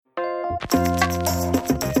Hello,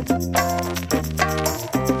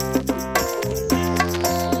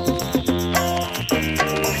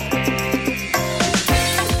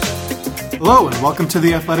 and welcome to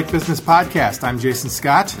the Athletic Business Podcast. I'm Jason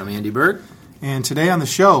Scott. I'm Andy Berg. And today on the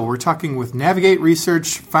show, we're talking with Navigate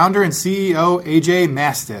Research founder and CEO, AJ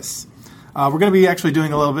Maestas. We're going to be actually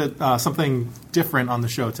doing a little bit something different on the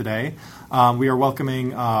show today. We are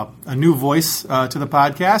welcoming a new voice to the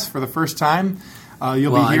podcast for the first time.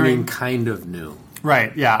 You'll be hearing kind of new.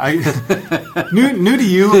 Right, yeah. New to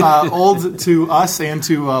you, old to us, and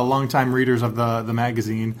to longtime readers of the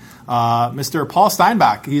magazine. Mr. Paul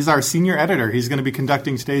Steinbach, he's our senior editor. He's going to be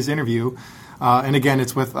conducting today's interview. And again,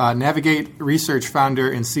 it's with Navigate Research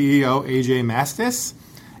founder and CEO, AJ Maestas.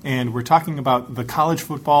 And we're talking about the college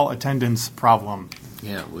football attendance problem.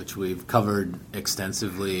 Yeah, which we've covered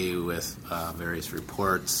extensively with various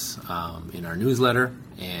reports in our newsletter,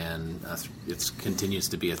 and it continues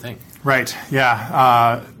to be a thing. Right,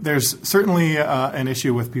 yeah. There's certainly an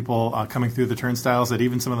issue with people coming through the turnstiles at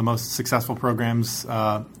even some of the most successful programs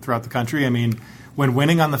throughout the country. I mean, when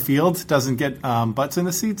winning on the field doesn't get butts in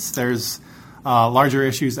the seats, there's larger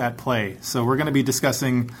issues at play. So we're going to be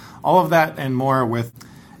discussing all of that and more with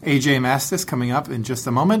AJ Maestas coming up in just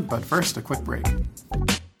a moment, but first, a quick break.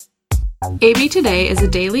 AB Today is a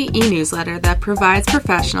daily e-newsletter that provides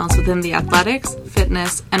professionals within the athletics,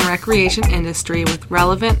 fitness, and recreation industry with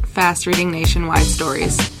relevant, fast-reading nationwide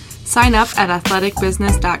stories. Sign up at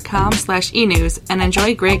athleticbusiness.com/e-news and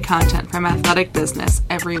enjoy great content from Athletic Business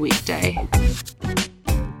every weekday.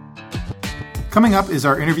 Coming up is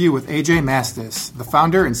our interview with AJ Maestas, the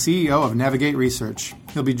founder and CEO of Navigate Research.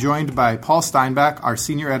 He'll be joined by Paul Steinbach, our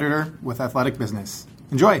senior editor with Athletic Business.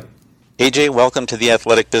 Enjoy. AJ, welcome to the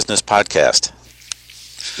Athletic Business Podcast.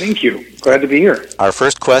 Thank you. Glad to be here. Our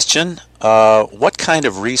first question, what kind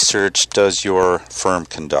of research does your firm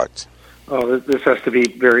conduct? Oh, this has to be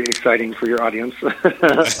very exciting for your audience.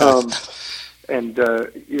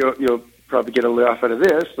 You'll probably get a laugh out of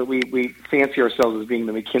this, but we fancy ourselves as being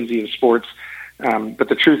the McKinsey of sports. But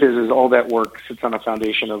the truth is all that work sits on a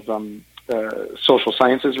foundation of social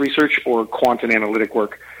sciences research or quant and analytic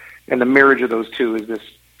work. And the marriage of those two is this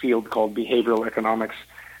field called behavioral economics,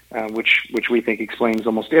 which we think explains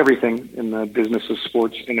almost everything in the business of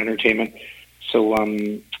sports and entertainment. So,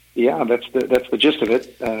 that's the gist of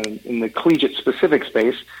it. In the collegiate specific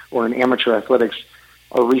space or in amateur athletics,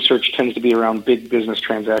 our research tends to be around big business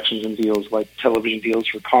transactions and deals like television deals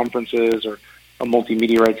for conferences or a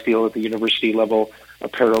multimedia rights deal at the university level,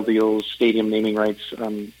 apparel deals, stadium naming rights,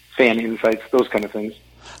 fan insights, those kind of things.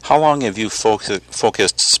 How long have you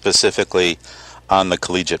focused specifically on the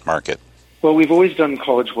collegiate market? Well, we've always done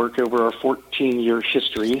college work over our 14-year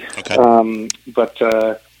history, okay. But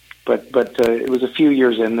it was a few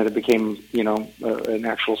years in that it became, an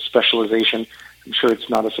actual specialization. I'm sure it's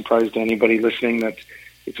not a surprise to anybody listening that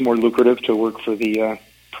it's more lucrative to work for the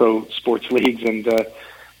pro sports leagues, and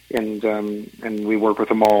we work with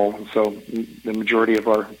them all. And so the majority of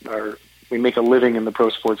we make a living in the pro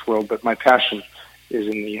sports world, but my passion is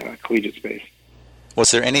in the collegiate space.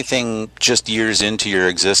 Was there anything just years into your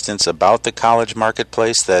existence about the college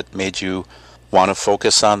marketplace that made you want to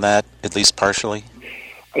focus on that, at least partially?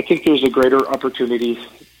 I think there's a greater opportunity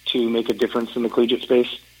to make a difference in the collegiate space.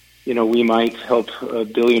 We might help a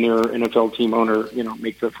billionaire NFL team owner,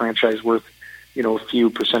 make the franchise worth, a few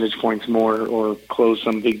percentage points more or close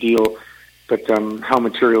some big deal. But how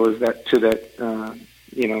material is that to that,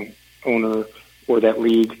 owner or that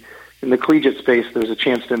league? In the collegiate space, there's a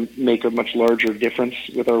chance to make a much larger difference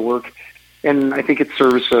with our work. And I think it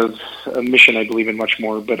serves a mission I believe in much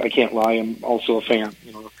more, but I can't lie, I'm also a fan.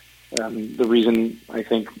 The reason I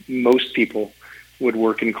think most people would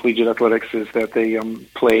work in collegiate athletics is that they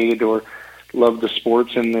played or loved the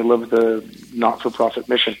sports and they love the not-for-profit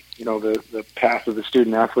mission, the path of the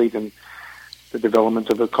student athlete and the development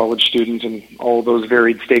of a college student and all those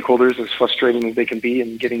varied stakeholders, as frustrating as they can be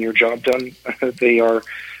in getting your job done. They are...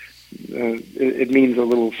 it means a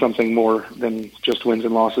little something more than just wins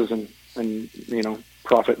and losses and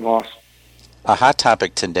profit and loss. A hot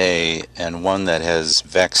topic today, and one that has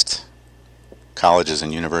vexed colleges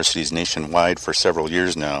and universities nationwide for several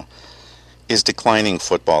years now, is declining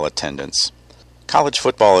football attendance. College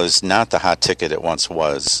football is not the hot ticket it once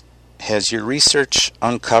was. Has your research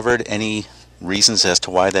uncovered any reasons as to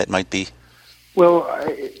why that might be? Well,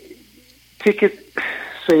 ticket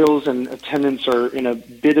sales and attendance are in a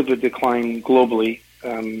bit of a decline globally,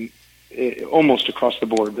 almost across the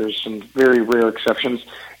board. There's some very rare exceptions,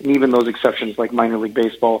 and even those exceptions, like minor league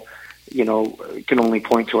baseball, can only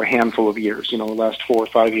point to a handful of years, the last 4 or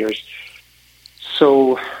 5 years.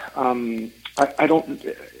 So I don't.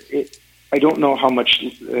 I don't know how much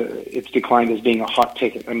it's declined as being a hot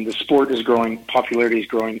ticket. I mean, the sport is growing, popularity is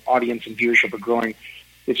growing, audience and viewership are growing.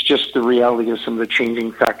 It's just the reality of some of the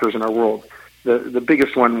changing factors in our world. The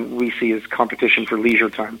biggest one we see is competition for leisure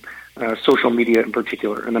time, social media in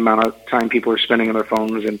particular, and the amount of time people are spending on their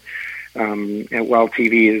phones, and while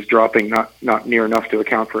TV is dropping, not near enough to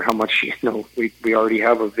account for how much we already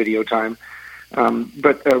have of video time.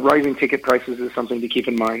 But rising ticket prices is something to keep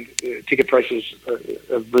in mind. Ticket prices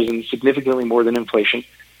have risen significantly more than inflation,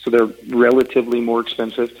 so they're relatively more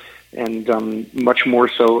expensive, and much more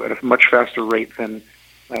so at a much faster rate than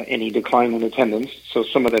any decline in attendance. So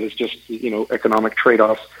some of that is just economic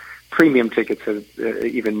trade-offs. Premium tickets have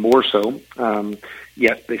even more so,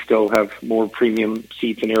 yet they still have more premium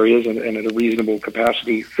seats and areas and at a reasonable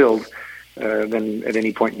capacity filled than at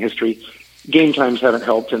any point in history. Game times haven't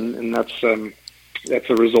helped, and that's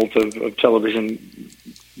a result of television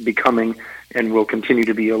becoming and will continue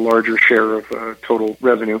to be a larger share of total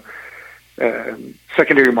revenue.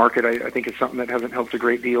 Secondary market, I think, is something that hasn't helped a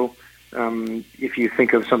great deal. If you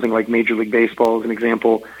think of something like Major League Baseball as an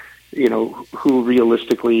example, who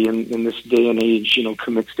realistically in this day and age,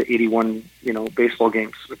 commits to 81, baseball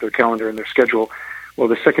games with their calendar and their schedule. Well,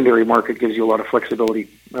 the secondary market gives you a lot of flexibility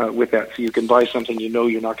with that. So you can buy something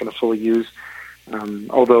you're not going to fully use,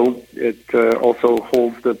 although it also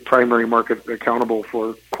holds the primary market accountable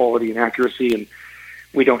for quality and accuracy, and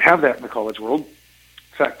we don't have that in the college world.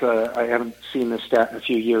 In fact, I haven't seen this stat in a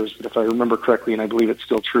few years, but if I remember correctly, and I believe it's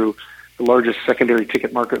still true, the largest secondary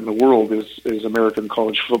ticket market in the world is American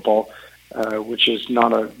college football, which is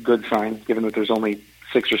not a good sign, given that there's only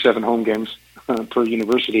 6 or 7 home games per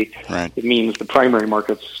university. Right. It means the primary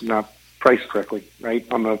market's not priced correctly, right,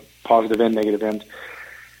 on the positive and negative end.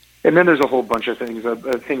 And then there's a whole bunch of things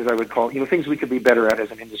I would call, things we could be better at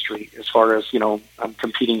as an industry, as far as,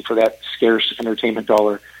 competing for that scarce entertainment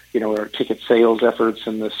dollar, our ticket sales efforts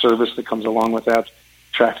and the service that comes along with that,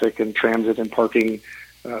 traffic and transit and parking,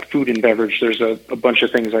 food and beverage. There's a bunch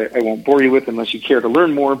of things I won't bore you with unless you care to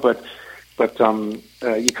learn more, but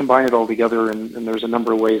you combine it all together, and there's a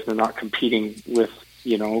number of ways they're not competing with,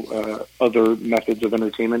 other methods of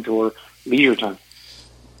entertainment or leisure time.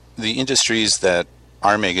 The industries that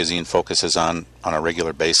our magazine focuses on a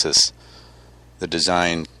regular basis, the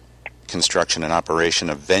design, construction, and operation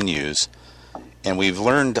of venues. And we've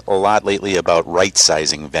learned a lot lately about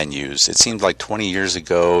right-sizing venues. It seemed like 20 years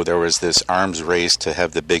ago there was this arms race to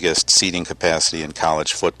have the biggest seating capacity in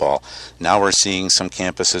college football. Now we're seeing some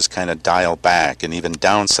campuses kind of dial back and even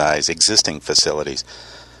downsize existing facilities.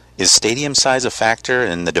 Is stadium size a factor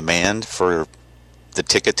in the demand for the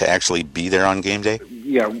ticket to actually be there on game day?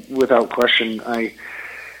 Yeah, without question.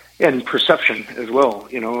 And perception as well.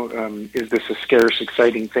 Is this a scarce,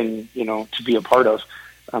 exciting thing, to be a part of?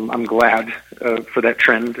 I'm glad for that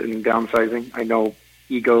trend in downsizing. I know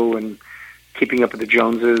ego and keeping up with the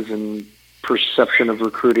Joneses and perception of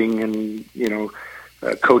recruiting and,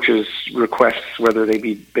 coaches' requests, whether they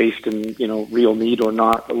be based in, real need or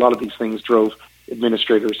not. A lot of these things drove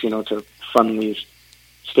administrators, to fund these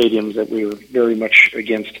stadiums that we were very much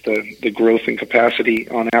against the growth and capacity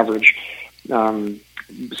on average.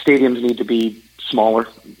 Stadiums need to be smaller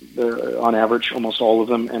on average, almost all of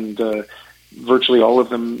them, and virtually all of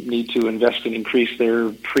them need to invest and increase their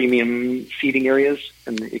premium seating areas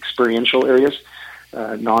and experiential areas,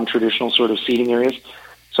 non-traditional sort of seating areas.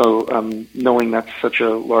 So knowing that's such a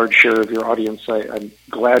large share of your audience, I'm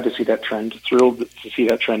glad to see that trend, thrilled to see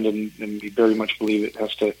that trend, and we very much believe it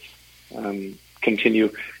has to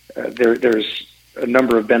continue. There's a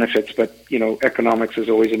number of benefits, but economics is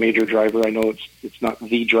always a major driver. I know it's not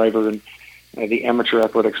the driver in the amateur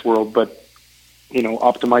athletics world, but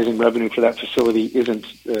optimizing revenue for that facility isn't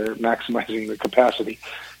maximizing the capacity.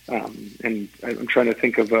 And I'm trying to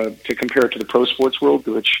think of to compare it to the pro sports world,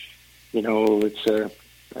 which it's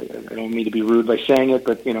I don't mean to be rude by saying it,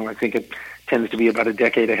 but I think it tends to be about a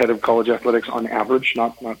decade ahead of college athletics on average,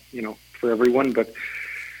 not for everyone, but.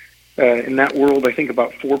 In that world, I think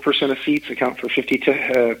about 4% of seats account for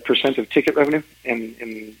 50% of ticket revenue, and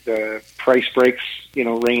the price breaks,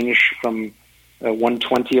 range from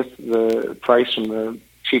 1/20th the price from the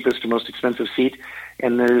cheapest to most expensive seat,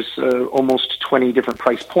 and there's almost 20 different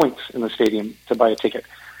price points in the stadium to buy a ticket,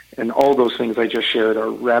 and all those things I just shared are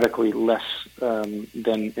radically less than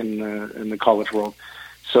in the college world.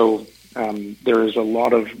 So there is a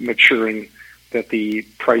lot of maturing that the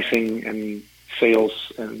pricing and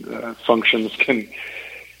sales and functions can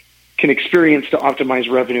experience to optimize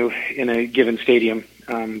revenue in a given stadium.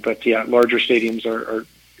 But yeah, larger stadiums are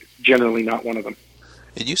generally not one of them.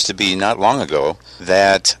 It used to be not long ago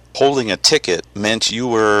that holding a ticket meant you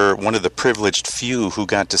were one of the privileged few who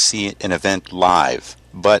got to see an event live.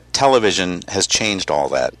 But television has changed all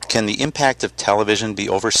that. Can the impact of television be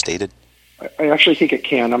overstated? I actually think it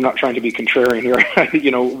can. I'm not trying to be contrarian here,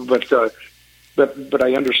 but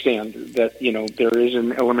I understand that there is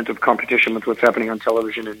an element of competition with what's happening on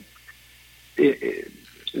television, and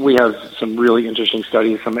we have some really interesting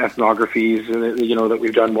studies, some ethnographies, that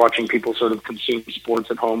we've done watching people sort of consume sports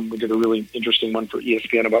at home. We did a really interesting one for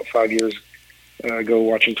ESPN about 5 years ago,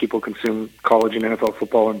 watching people consume college and NFL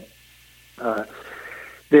football. And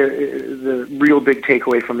the real big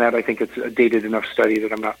takeaway from that, I think it's a dated enough study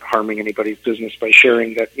that I'm not harming anybody's business by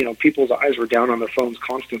sharing that, people's eyes were down on their phones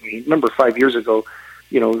constantly. Remember 5 years ago,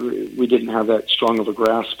 we didn't have that strong of a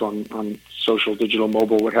grasp on social, digital,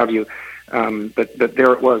 mobile, what have you. But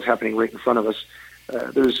there it was happening right in front of us.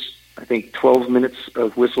 There's, I think, 12 minutes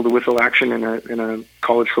of whistle-to-whistle action in a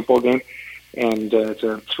college football game, and it's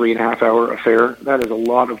a 3.5 hour affair. That is a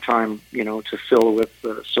lot of time, to fill with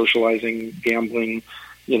socializing, gambling,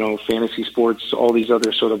 fantasy sports, all these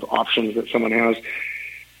other sort of options that someone has.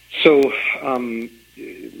 So,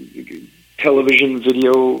 television,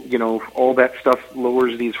 video, all that stuff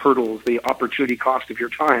lowers these hurdles, the opportunity cost of your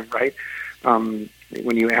time, right?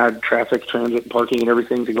 When you add traffic, transit, parking, and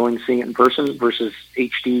everything to going and seeing it in person versus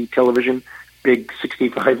HD television, big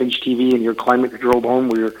 65-inch TV in your climate-controlled home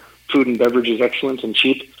where your food and beverage is excellent and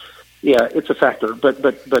cheap, yeah, it's a factor.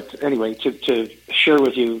 But anyway, to share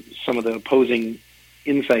with you some of the opposing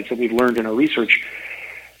insights that we've learned in our research,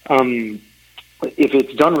 if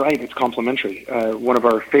it's done right, it's complementary. One of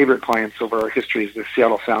our favorite clients over our history is the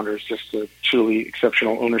Seattle Sounders, just a truly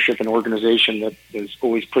exceptional ownership and organization that is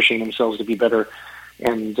always pushing themselves to be better.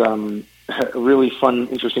 And a really fun,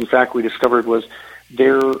 interesting fact we discovered was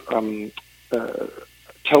their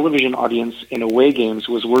television audience in away games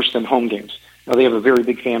was worse than home games. Now, they have a very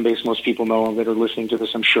big fan base. Most people know that are listening to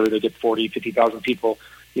this. I'm sure they get 40, 50,000 people,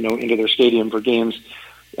 into their stadium for games.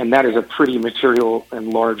 And that is a pretty material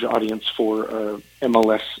and large audience for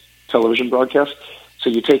MLS television broadcast. So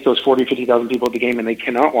you take those 40, 50,000 people at the game, and they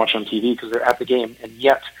cannot watch on TV because they're at the game, and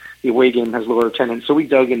yet the away game has lower attendance. So we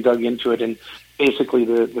dug into it, and basically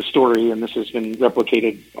the story, and this has been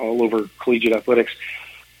replicated all over collegiate athletics,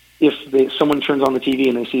 if someone turns on the TV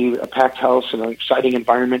and they see a packed house and an exciting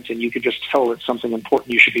environment, and you could just tell it's something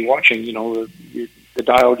important you should be watching, the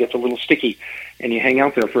dial gets a little sticky, and you hang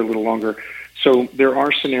out there for a little longer. So there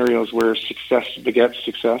are scenarios where success begets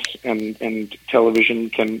success, and television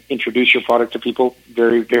can introduce your product to people.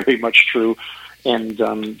 Very, very much true, and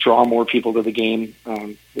draw more people to the game.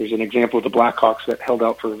 There's an example of the Blackhawks that held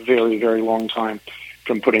out for a very, very long time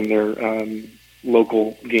from putting their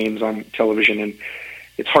local games on television. And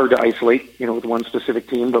it's hard to isolate, with one specific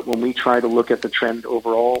team. But when we try to look at the trend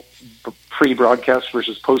overall, pre-broadcast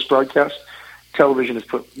versus post-broadcast, television has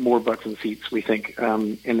put more butts in seats, we think.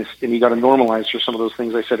 And you got to normalize for some of those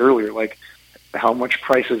things I said earlier, like how much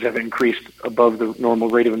prices have increased above the normal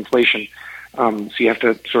rate of inflation. So you have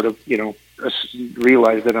to sort of,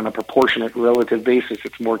 realize that on a proportionate relative basis,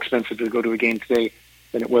 it's more expensive to go to a game today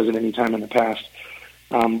than it was at any time in the past.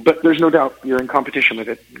 But there's no doubt you're in competition with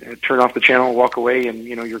it. Turn off the channel, walk away, and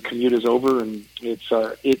your commute is over. And it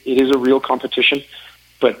is a real competition.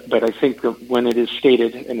 But I think that when it is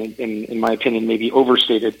stated, and in my opinion, maybe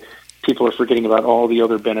overstated, people are forgetting about all the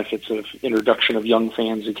other benefits of introduction of young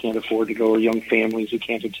fans who can't afford to go, or young families who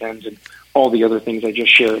can't attend, and all the other things I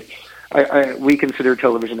just shared. We consider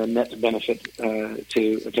television a net benefit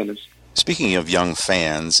to attendance. Speaking of young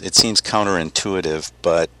fans, it seems counterintuitive,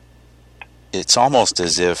 but it's almost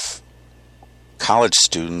as if college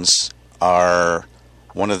students are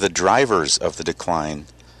one of the drivers of the decline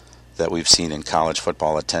that we've seen in college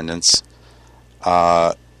football attendance.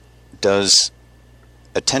 Does the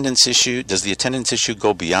attendance issue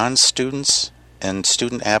go beyond students and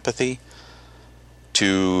student apathy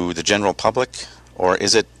to the general public, or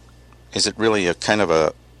is it really a kind of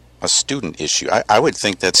a student issue? I would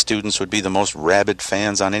think that students would be the most rabid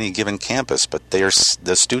fans on any given campus, but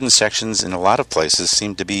the student sections in a lot of places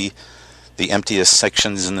seem to be the emptiest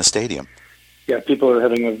sections in the stadium. Yeah, people are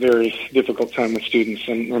having a very difficult time with students,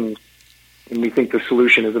 and we think the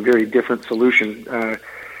solution is a very different solution.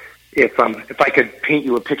 If I could paint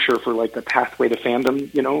you a picture for like the pathway to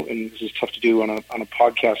fandom, and this is tough to do on a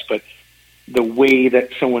podcast, but the way that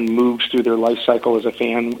someone moves through their life cycle as a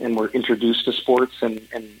fan and were introduced to sports and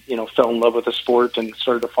fell in love with a sport and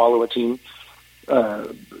started to follow a team,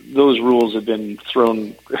 those rules have been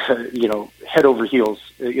thrown, head over heels,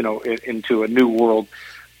 into a new world.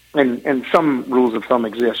 And some rules of thumb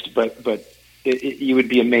exist, but you would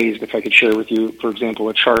be amazed if I could share with you, for example,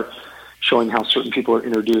 a chart showing how certain people are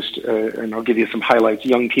introduced, and I'll give you some highlights.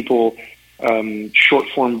 Young people,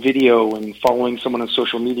 short-form video and following someone on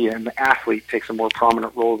social media, and the athlete takes a more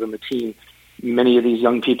prominent role than the team. Many of these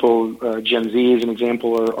young people, Gen Z as an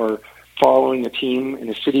example, are following a team in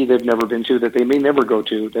a city they've never been to, that they may never go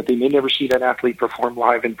to, that they may never see that athlete perform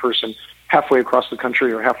live in person halfway across the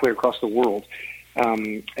country or halfway across the world.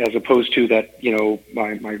 As opposed to that,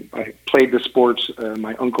 I played the sports,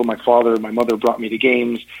 my uncle, my father, my mother brought me to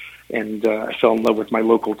games, and I fell in love with my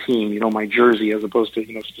local team, my jersey, as opposed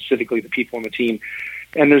to, specifically the people on the team.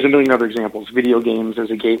 And there's a million other examples, video games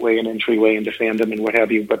as a gateway and entryway into fandom and what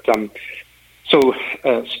have you. But so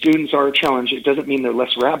students are a challenge. It doesn't mean they're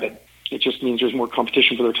less rabid. It just means there's more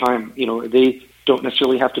competition for their time. They don't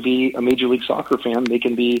necessarily have to be a Major League Soccer fan. They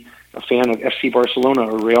can be a fan of FC Barcelona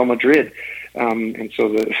or Real Madrid. And so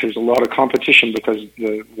there's a lot of competition because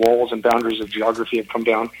the walls and boundaries of geography have come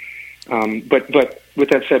down. But with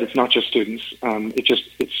that said, it's not just students.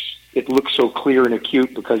 It looks so clear and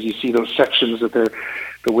acute because you see those sections that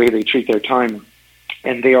the way they treat their time.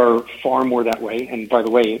 And they are far more that way. And by the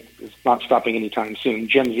way, it's not stopping anytime soon.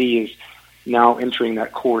 Gen Z is now entering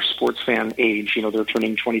that core sports fan age. They're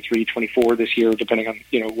turning 23, 24 this year, depending on,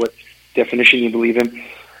 what definition you believe in.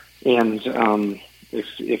 And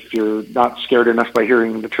if you're not scared enough by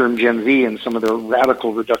hearing the term Gen Z and some of the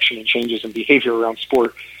radical reduction in changes in behavior around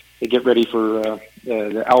sport, they get ready for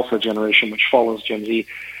the alpha generation, which follows Gen Z.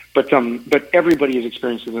 But everybody is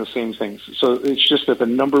experiencing those same things. So it's just that the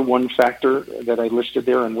number one factor that I listed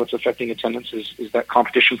there and what's affecting attendance is that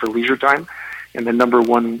competition for leisure time. And the number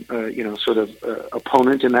one,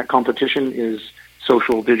 opponent in that competition is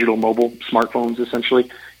social, digital, mobile, smartphones, essentially,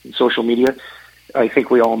 and social media. I think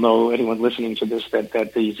we all know, anyone listening to this,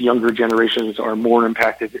 that these younger generations are more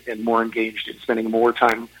impacted and more engaged in spending more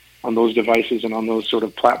time on those devices and on those sort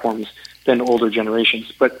of platforms than older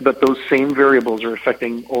generations. But those same variables are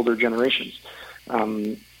affecting older generations.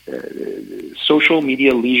 Social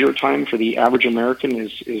media leisure time for the average American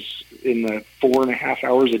is in the 4.5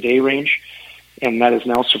 hours a day range, and that has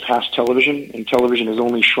now surpassed television, and television has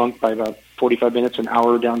only shrunk by about 45 minutes an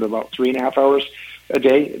hour down to about 3.5 hours a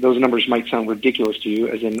day. Those numbers might sound ridiculous to you,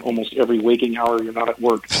 as in almost every waking hour you're not at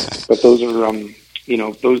work, but those are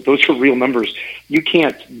those are real numbers. You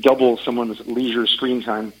can't double someone's leisure screen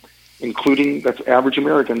time, including that's average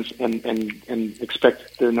Americans, and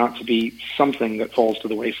expect there not to be something that falls to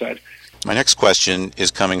the wayside. My next question is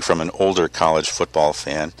coming from an older college football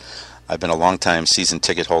fan. I've been a long-time season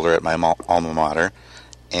ticket holder at my alma mater,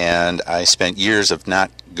 and I spent years of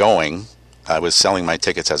not going. I was selling my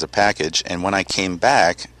tickets as a package, and when I came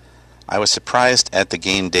back, I was surprised at the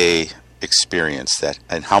game day experience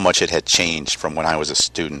and how much it had changed from when I was a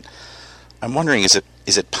student. I'm wondering, is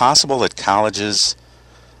it possible that colleges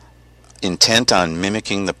intent on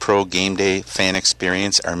mimicking the pro game day fan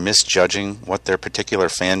experience are misjudging what their particular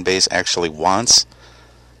fan base actually wants?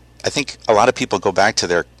 I think a lot of people go back to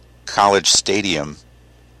their college stadium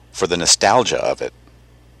for the nostalgia of it,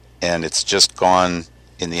 and it's just gone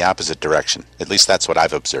in the opposite direction. At least that's what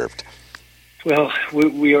I've observed. Well,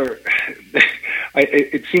 we are.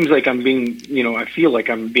 It seems like I'm being, I feel like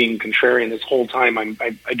I'm being contrarian this whole time.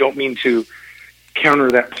 I don't mean to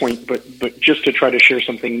counter that point, but just to try to share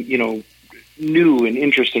something, new and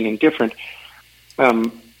interesting and different.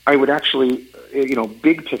 I would actually,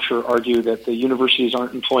 big picture, argue that the universities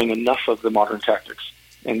aren't employing enough of the modern tactics,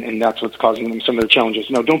 and that's what's causing them some of their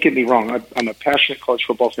challenges. Now, don't get me wrong. I'm a passionate college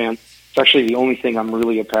football fan. It's actually the only thing I'm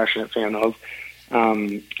really a passionate fan of.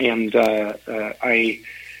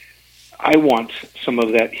 I want some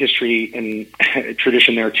of that history and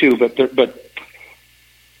tradition there too, but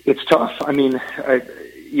it's tough. I mean,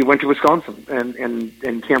 you went to Wisconsin,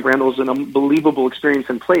 and Camp Randall is an unbelievable experience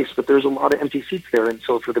in place, but there's a lot of empty seats there, and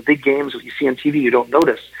so for the big games that you see on TV, you don't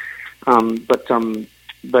notice. But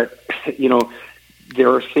there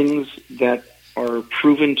are things that are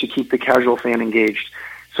proven to keep the casual fan engaged.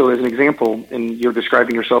 So as an example, and you're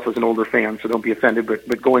describing yourself as an older fan, so don't be offended,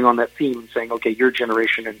 but going on that theme and saying, okay, your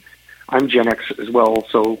generation, and I'm Gen X as well,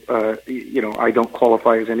 so, I don't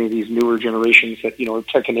qualify as any of these newer generations that, are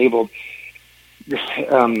tech-enabled.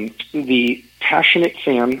 The passionate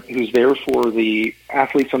fan who's there for the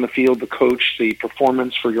athletes on the field, the coach, the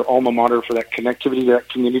performance, for your alma mater, for that connectivity to that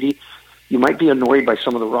community, you might be annoyed by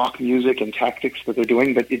some of the rock music and tactics that they're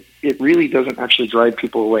doing, but it really doesn't actually drive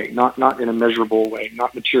people away, not in a measurable way,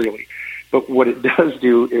 not materially. But what it does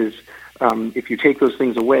do is, if you take those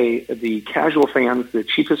things away, the casual fans, the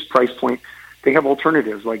cheapest price point, they have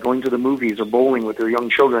alternatives like going to the movies or bowling with their young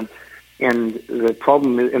children. And the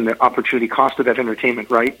problem and the opportunity cost of that entertainment,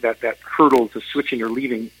 right, that hurdle to switching or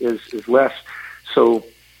leaving is less. So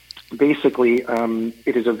basically,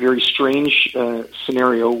 it is a very strange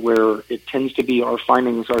scenario where it tends to be, our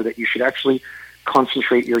findings are that you should actually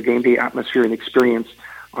concentrate your game day atmosphere and experience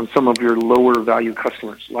on some of your lower value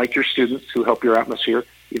customers, like your students who help your atmosphere,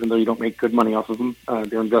 even though you don't make good money off of them.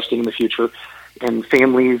 They're investing in the future. And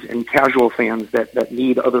families and casual fans that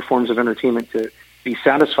need other forms of entertainment to be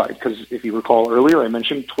satisfied. Because if you recall earlier, I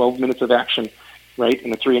mentioned 12 minutes of action, right,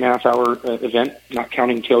 in a 3.5-hour event, not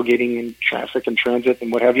counting tailgating and traffic and transit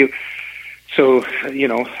and what have you. So, you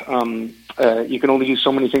can only do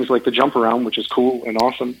so many things like the jump around, which is cool and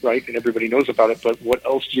awesome, right, and everybody knows about it. But what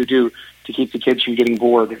else do you do to keep the kids from getting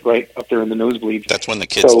bored, right, up there in the nosebleeds? That's when the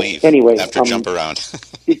kids leave, anyway, after jump around.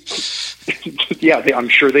 Yeah, I'm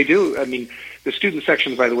sure they do. I mean, the student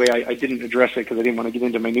sections, by the way, I didn't address it because I didn't want to get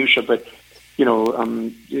into minutia, but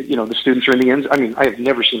the students are in the ends. I mean, I have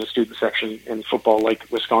never seen a student section in football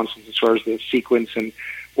like Wisconsin's as far as the sequence and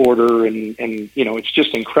order, and it's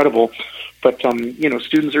just incredible. But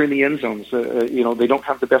students are in the end zones. They don't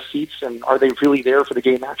have the best seats, and are they really there for the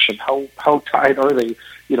game action? How tied are they?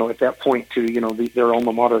 At that point to their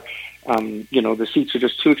alma mater. The seats are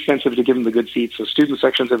just too expensive to give them the good seats. So student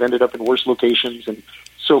sections have ended up in worse locations and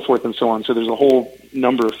so forth and so on. So there's a whole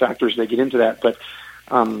number of factors that get into that. But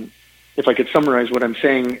if I could summarize what I'm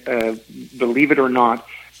saying, believe it or not,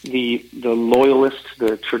 the loyalist,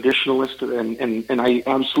 the traditionalist, and I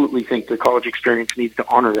absolutely think the college experience needs to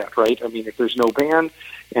honor that, right? I mean, if there's no band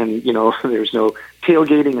and, there's no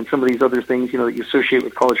tailgating and some of these other things, that you associate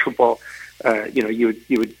with college football, you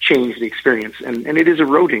would change the experience. And it is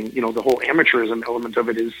eroding. The whole amateurism element of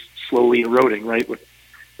it is slowly eroding, right, with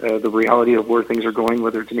the reality of where things are going,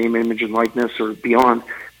 whether it's name, image, and likeness or beyond,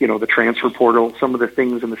 the transfer portal. Some of the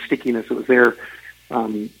things and the stickiness that was there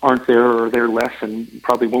aren't there, or they're less and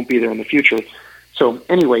probably won't be there in the future. So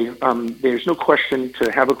anyway, there's no question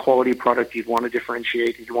to have a quality product, you'd want to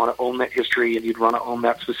differentiate, you'd want to own that history, and you'd want to own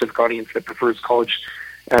that specific audience that prefers college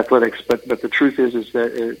athletics. But the truth is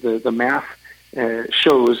that the math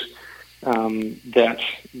shows that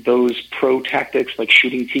those pro tactics, like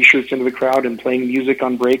shooting T-shirts into the crowd and playing music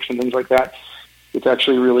on breaks and things like that, it's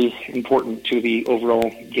actually really important to the overall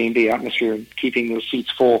game day atmosphere and keeping those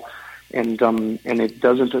seats full. And it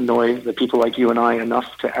doesn't annoy the people like you and I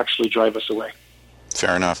enough to actually drive us away.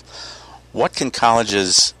 Fair enough. What can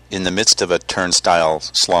colleges, in the midst of a turnstile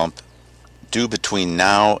slump, do between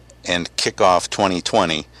now and kickoff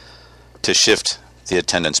 2020 to shift the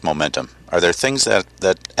attendance momentum? Are there things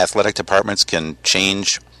that athletic departments can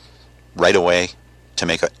change right away to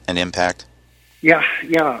make an impact? Yeah.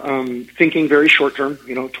 Thinking very short term,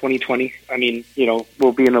 2020. I mean,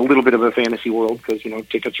 we'll be in a little bit of a fantasy world because,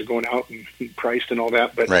 tickets are going out and priced and all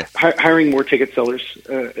that. But right. Hiring more ticket sellers,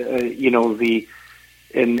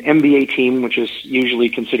 an NBA team, which is usually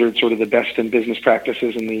considered sort of the best in business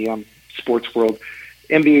practices in the sports world,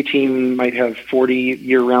 NBA team might have 40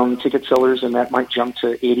 year-round ticket sellers, and that might jump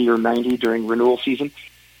to 80 or 90 during renewal season.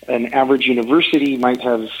 An average university might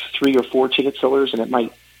have 3 or 4 ticket sellers, and it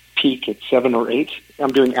might peak at 7 or 8.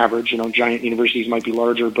 I'm doing average. Giant universities might be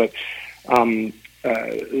larger, but a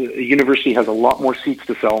university has a lot more seats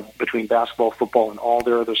to sell between basketball, football, and all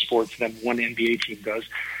their other sports than one NBA team does.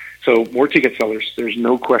 So more ticket sellers. There's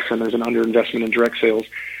no question there's an underinvestment in direct sales.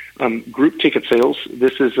 Group ticket sales.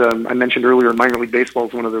 This is, I mentioned earlier, minor league baseball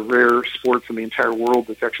is one of the rare sports in the entire world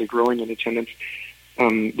that's actually growing in attendance.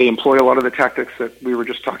 They employ a lot of the tactics that we were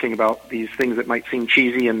just talking about, these things that might seem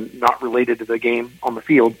cheesy and not related to the game on the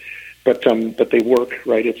field, but they work,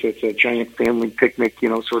 right? It's a giant family picnic,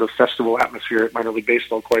 sort of festival atmosphere at minor league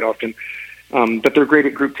baseball quite often. But they're great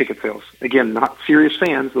at group ticket sales. Again, not serious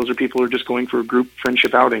fans. Those are people who are just going for a group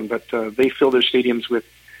friendship outing, but they fill their stadiums with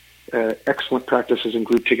excellent practices in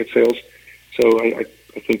group ticket sales. So I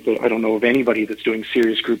think that I don't know of anybody that's doing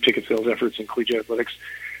serious group ticket sales efforts in collegiate athletics.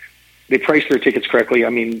 They price their tickets correctly. I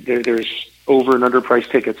mean, there's over and underpriced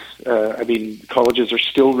tickets. Colleges are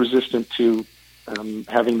still resistant to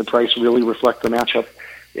having the price really reflect the matchup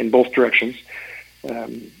in both directions.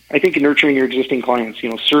 I think in nurturing your existing clients,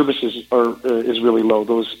 services is really low.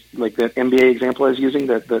 Those, like that MBA example I was using,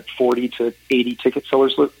 that 40 to 80 ticket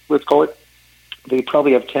sellers, let's call it, they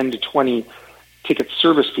probably have 10 to 20 ticket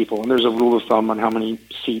service people, and there's a rule of thumb on how many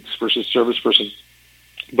seats versus service persons.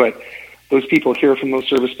 But those people hear from those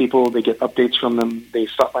service people, they get updates from them, they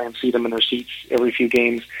stop by and see them in their seats every few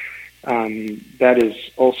games. That is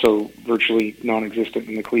also virtually non-existent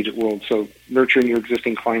in the collegiate world. So nurturing your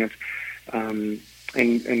existing clients,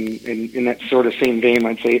 and in that sort of same vein,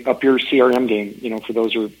 I'd say up your CRM game. For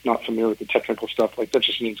those who are not familiar with the technical stuff, like that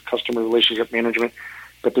just means customer relationship management.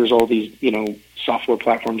 But there's all these, software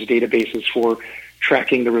platforms, databases for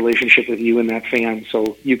tracking the relationship with you and that fan.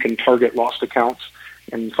 So you can target lost accounts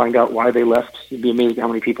and find out why they left. You'd be amazed how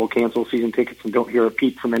many people cancel season tickets and don't hear a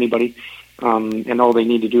peep from anybody. And all they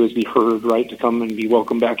need to do is be heard, right, to come and be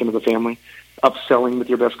welcomed back into the family. Upselling with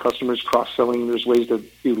your best customers, cross-selling. There's ways to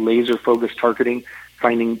do laser-focused targeting,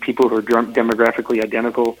 finding people who are demographically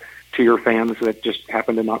identical to your fans that just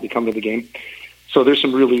happen to not be coming to the game. So there's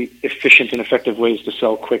some really efficient and effective ways to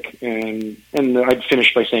sell quick. And I'd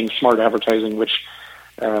finish by saying smart advertising, which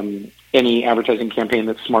any advertising campaign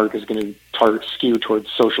that's smart is going to skew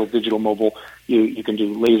towards social, digital, mobile. You can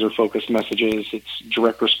do laser-focused messages. It's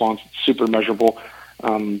direct response. It's super measurable.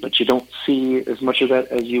 But you don't see as much of that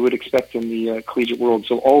as you would expect in the collegiate world.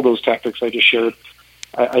 So all those tactics I just shared,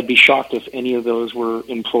 I'd be shocked if any of those were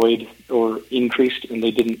employed or increased and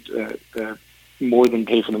they didn't more than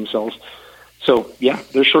pay for themselves. So yeah,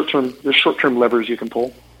 there's short-term levers you can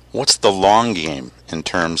pull. What's the long game in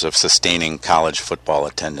terms of sustaining college football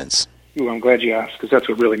attendance? Ooh, I'm glad you asked, because that's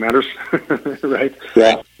what really matters, right?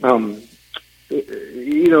 Yeah.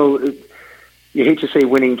 You hate to say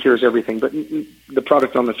winning cures everything, but the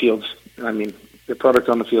product on the field, the product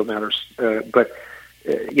on the field matters. But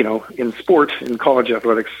in sport, in college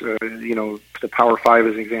athletics, the Power 5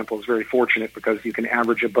 as an example is very fortunate because you can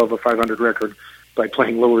average above a 500 record by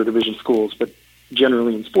playing lower division schools. But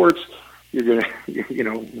generally in sports, you're going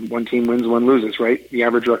to, one team wins, one loses, right? The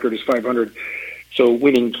average record is 500. So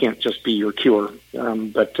winning can't just be your cure,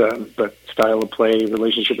 but style of play,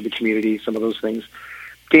 relationship with the community, some of those things.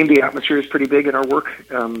 Game day atmosphere is pretty big in our work.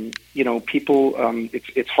 People,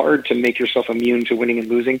 it's hard to make yourself immune to winning and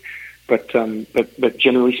losing, but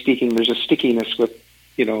generally speaking, there's a stickiness with,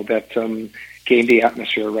 that game day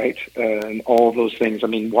atmosphere, right? And all of those things.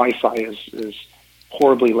 Wi-Fi is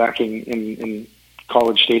horribly lacking in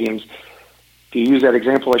college stadiums. To use that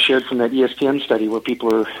example I shared from that ESPN study where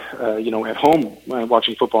people are, at home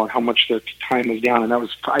watching football and how much their time is down, and that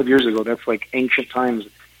was 5 years ago. That's like ancient times,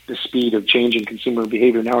 the speed of change in consumer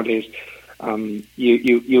behavior nowadays.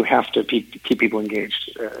 You have to keep people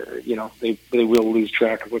engaged. They will lose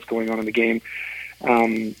track of what's going on in the game.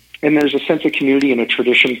 And there's a sense of community and a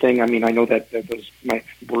tradition thing. I know that those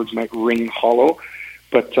words might ring hollow,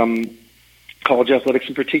 but college athletics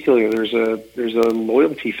in particular, there's a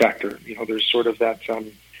loyalty factor. There's sort of that,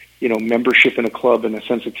 membership in a club and a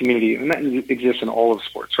sense of community, and that exists in all of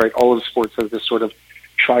sports, right? All of sports have this sort of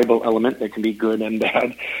tribal element that can be good and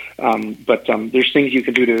bad, but there's things you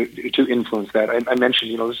can do to influence that. I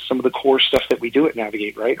mentioned, some of the core stuff that we do at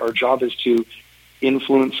Navigate, right? Our job is to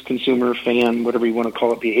influence consumer, fan, whatever you want to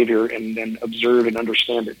call it, behavior, and then observe and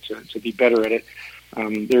understand it to be better at it.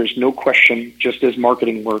 There's no question, just as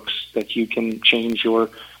marketing works, that you can change your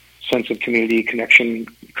sense of community, connection,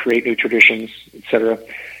 create new traditions, etc.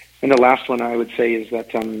 And the last one I would say is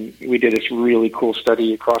that we did this really cool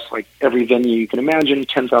study across every venue you can imagine,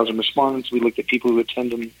 10,000 respondents. We looked at people who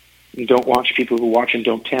attend and don't watch, people who watch and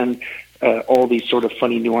don't attend, all these sort of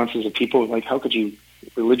funny nuances of people. Like, how could you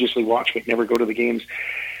religiously watch but never go to the games?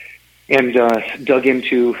 And dug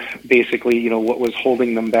into basically, what was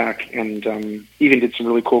holding them back, and even did some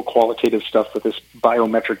really cool qualitative stuff with this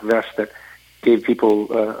biometric vest that gave people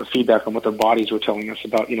feedback on what their bodies were telling us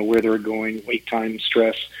about, where they were going, wait time,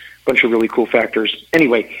 stress, a bunch of really cool factors.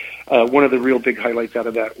 Anyway, one of the real big highlights out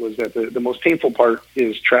of that was that the most painful part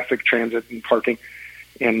is traffic, transit, and parking.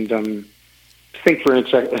 And think for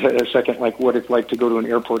a second like what it's like to go to an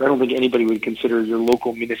airport. I don't think anybody would consider your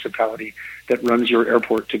local municipality that runs your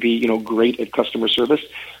airport to be, great at customer service.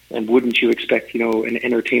 And wouldn't you expect, an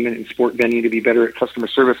entertainment and sport venue to be better at customer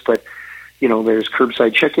service? But, there's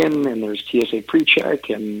curbside check-in, and there's TSA pre-check,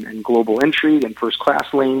 and global entry, and first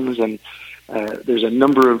class lanes, and there's a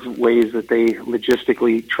number of ways that they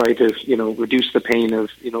logistically try to, reduce the pain of,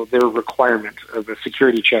 their requirement of a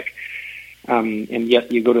security check. And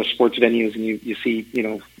yet you go to sports venues and you see,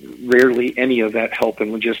 rarely any of that help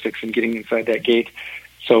in logistics and getting inside that gate.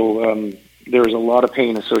 So there's a lot of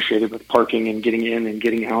pain associated with parking and getting in and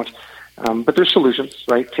getting out. But there's solutions,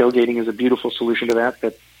 right? Tailgating is a beautiful solution to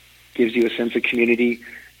that gives you a sense of community,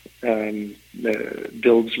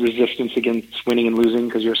 builds resistance against winning and losing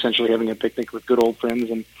because you're essentially having a picnic with good old friends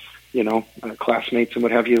and, classmates and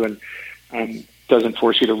what have you. And doesn't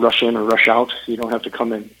force you to rush in or rush out. You don't have to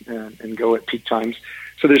come in and go at peak times.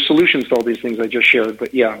 So there's solutions to all these things I just shared.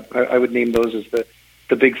 But yeah, I would name those as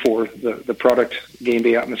the big four: the product, game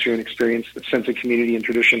day atmosphere and experience, the sense of community and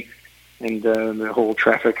tradition, and the whole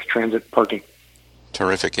traffic, transit, parking.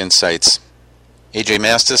 Terrific insights. AJ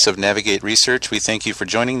Maestas of Navigate Research, we thank you for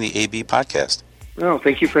joining the AB podcast. No,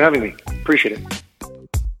 thank you for having me. Appreciate it.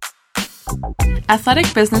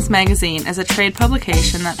 Athletic Business Magazine is a trade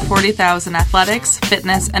publication that 40,000 athletics,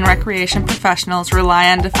 fitness, and recreation professionals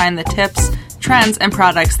rely on to find the tips, trends, and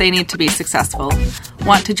products they need to be successful.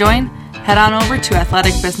 Want to join? Head on over to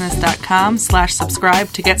athleticbusiness.com/subscribe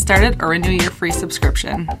to get started or renew your free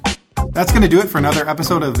subscription. That's going to do it for another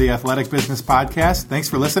episode of the Athletic Business Podcast. Thanks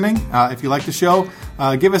for listening. If you like the show,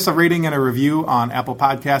 give us a rating and a review on Apple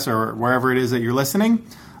Podcasts or wherever it is that you're listening.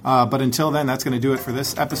 But until then, that's going to do it for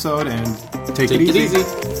this episode, and take it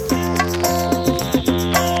easy.